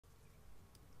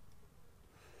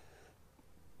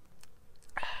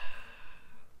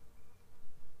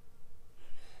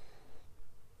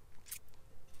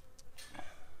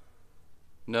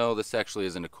No, this actually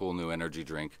isn't a cool new energy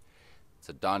drink. It's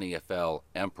a DonnyFL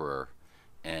Emperor,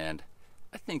 and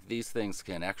I think these things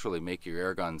can actually make your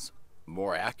air guns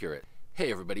more accurate. Hey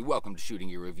everybody, welcome to Shooting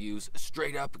Your Reviews,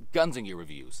 straight up gunsing your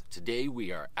reviews. Today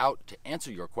we are out to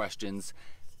answer your questions.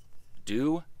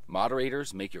 Do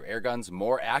moderators make your air guns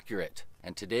more accurate?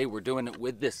 And today we're doing it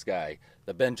with this guy,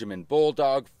 the Benjamin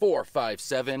Bulldog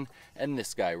 457, and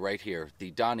this guy right here,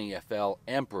 the DonnyFL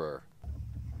Emperor.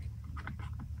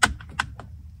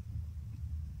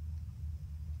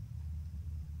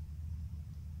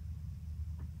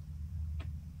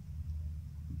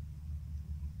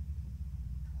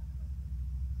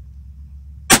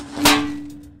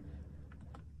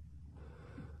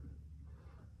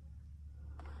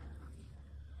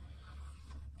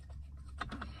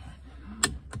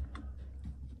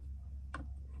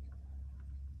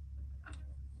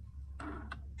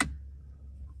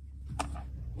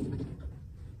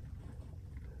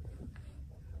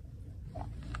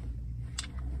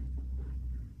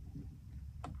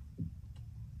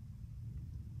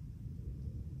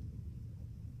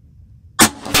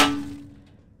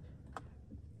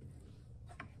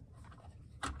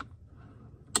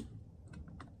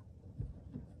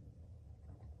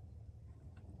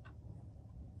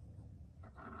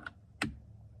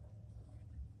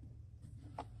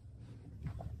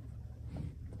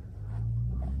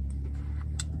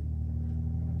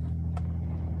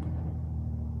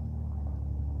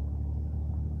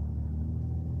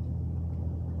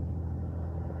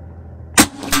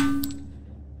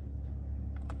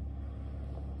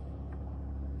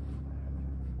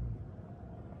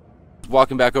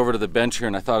 Walking back over to the bench here,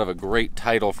 and I thought of a great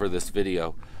title for this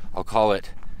video. I'll call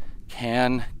it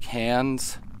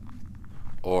Cans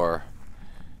or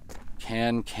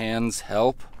Can Cans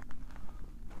Help,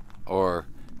 or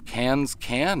Cans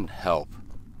Can Help.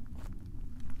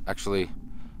 Actually,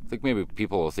 I think maybe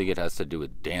people will think it has to do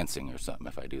with dancing or something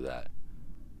if I do that.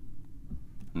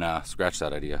 Nah, scratch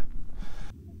that idea.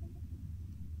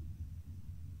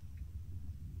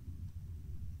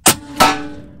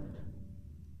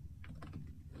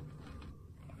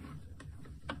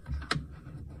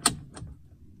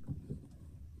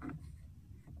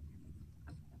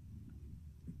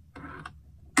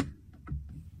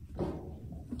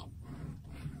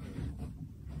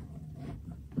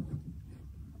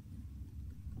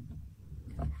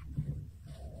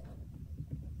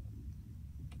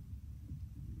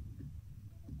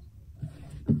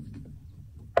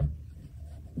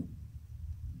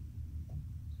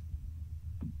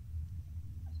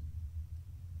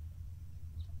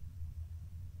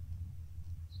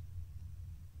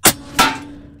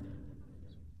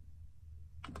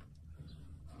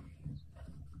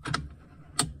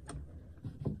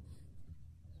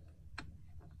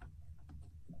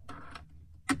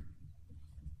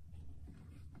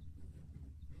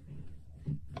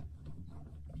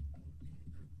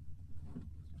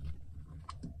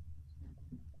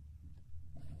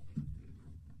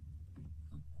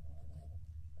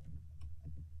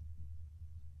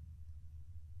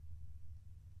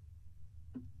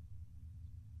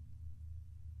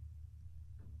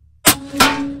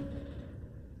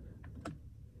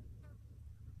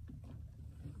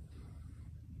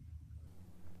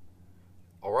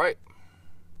 All right,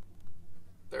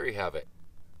 there you have it.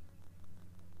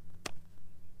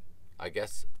 I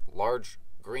guess large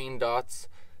green dots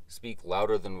speak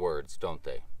louder than words, don't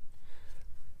they?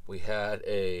 We had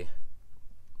a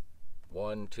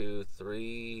 1, 2,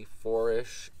 3,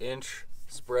 4-ish inch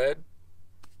spread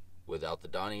without the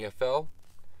DonnyFL.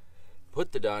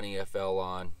 Put the DonnyFL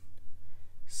on,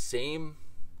 same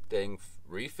thing,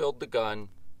 refilled the gun,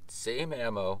 same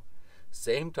ammo,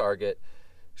 same target.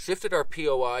 Shifted our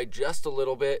POI just a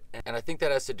little bit, and I think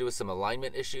that has to do with some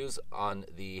alignment issues on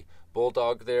the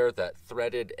Bulldog there. That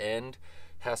threaded end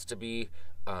has to be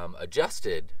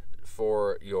adjusted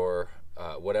for your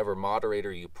whatever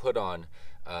moderator you put on.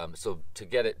 So to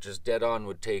get it just dead on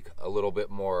would take a little bit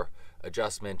more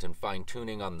adjustment and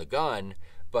fine-tuning on the gun,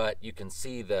 but you can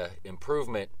see the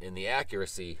improvement in the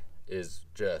accuracy is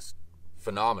just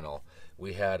phenomenal.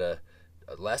 We had a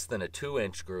less than a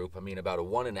 2-inch group, I mean about a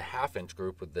 1.5-inch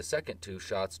group, with the second two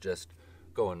shots just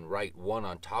going right one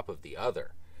on top of the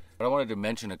other. But I wanted to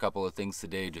mention a couple of things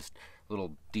today, just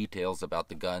little details about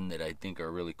the gun that I think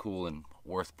are really cool and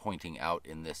worth pointing out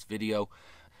in this video.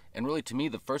 And really, to me,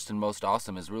 the first and most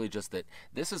awesome is really just that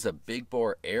this is a big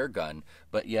bore air gun,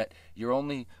 but yet you're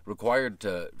only required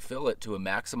to fill it to a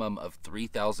maximum of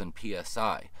 3,000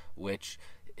 psi, which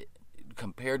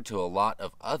compared to a lot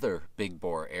of other big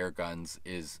bore air guns,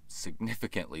 is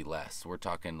significantly less. We're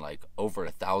talking like over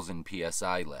 1,000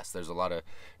 psi less. There's a lot of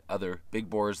other big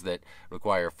bores that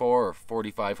require 4 or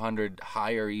 4,500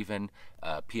 higher even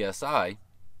psi,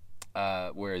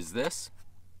 whereas this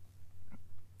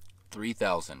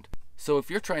 3,000. So if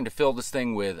you're trying to fill this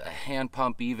thing with a hand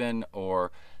pump even,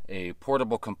 or a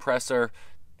portable compressor,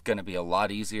 gonna be a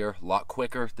lot easier, a lot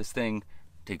quicker. This thing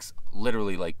takes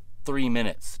literally like 3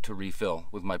 minutes to refill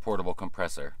with my portable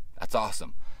compressor. That's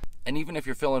awesome. And even if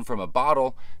you're filling from a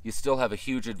bottle, you still have a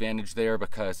huge advantage there,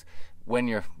 because when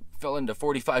you're filling to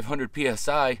 4,500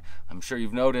 psi, I'm sure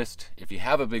you've noticed, if you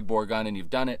have a big bore gun and you've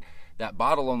done it, that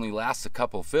bottle only lasts a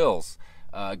couple fills,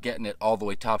 getting it all the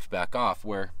way topped back off,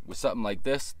 where with something like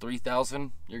this,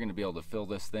 3,000, you're gonna be able to fill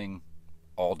this thing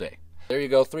all day. There you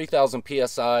go, 3,000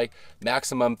 psi,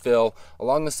 maximum fill.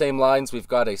 Along the same lines, we've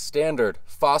got a standard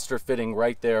Foster fitting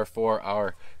right there for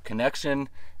our connection,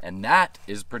 and that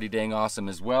is pretty dang awesome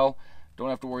as well. Don't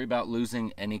have to worry about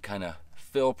losing any kind of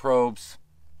fill probes.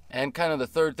 And kind of the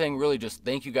third thing, really just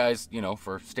thank you guys,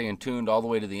 for staying tuned all the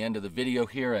way to the end of the video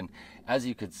here. And as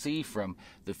you could see from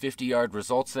the 50-yard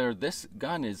results there, this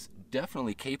gun is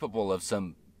definitely capable of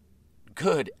some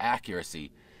good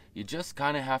accuracy. You just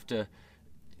kind of have to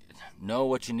know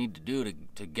what you need to do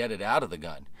to get it out of the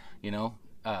gun.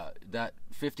 That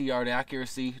 50-yard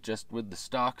accuracy just with the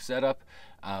stock setup,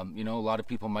 a lot of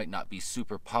people might not be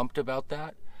super pumped about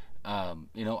that.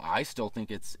 I still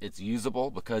think it's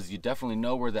usable, because you definitely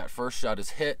know where that first shot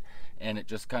is hit, and it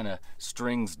just kind of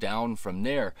strings down from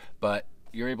there. But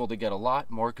you're able to get a lot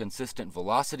more consistent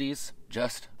velocities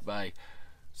just by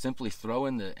simply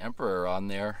throwing the Emperor on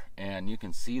there, and you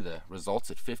can see the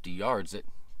results at 50 yards. It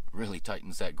really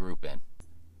tightens that group in.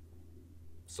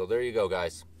 So there you go,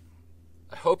 guys.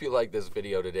 I hope you liked this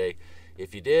video today.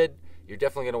 If you did, you're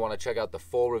definitely going to want to check out the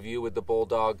full review with the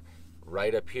Bulldog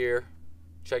right up here.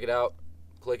 Check it out.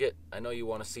 Click it. I know you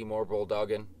want to see more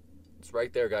bulldogging. It's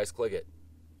right there, guys. Click it.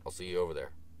 I'll see you over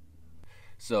there.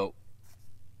 So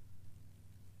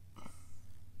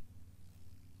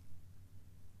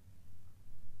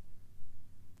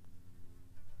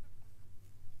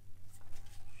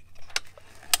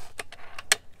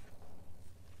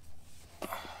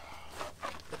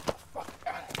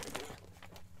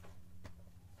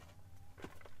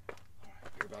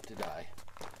you're about to die.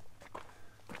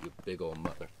 You big old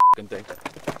motherfucking thing.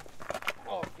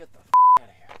 Oh, get the out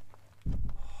of here.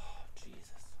 Oh, Jesus.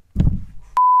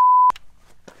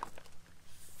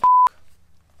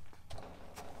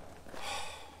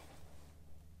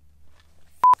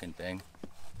 Fucking thing.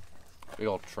 Big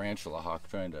old tarantula hawk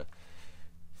trying to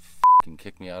fucking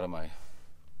kick me out of my...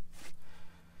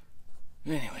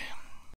 Anyway.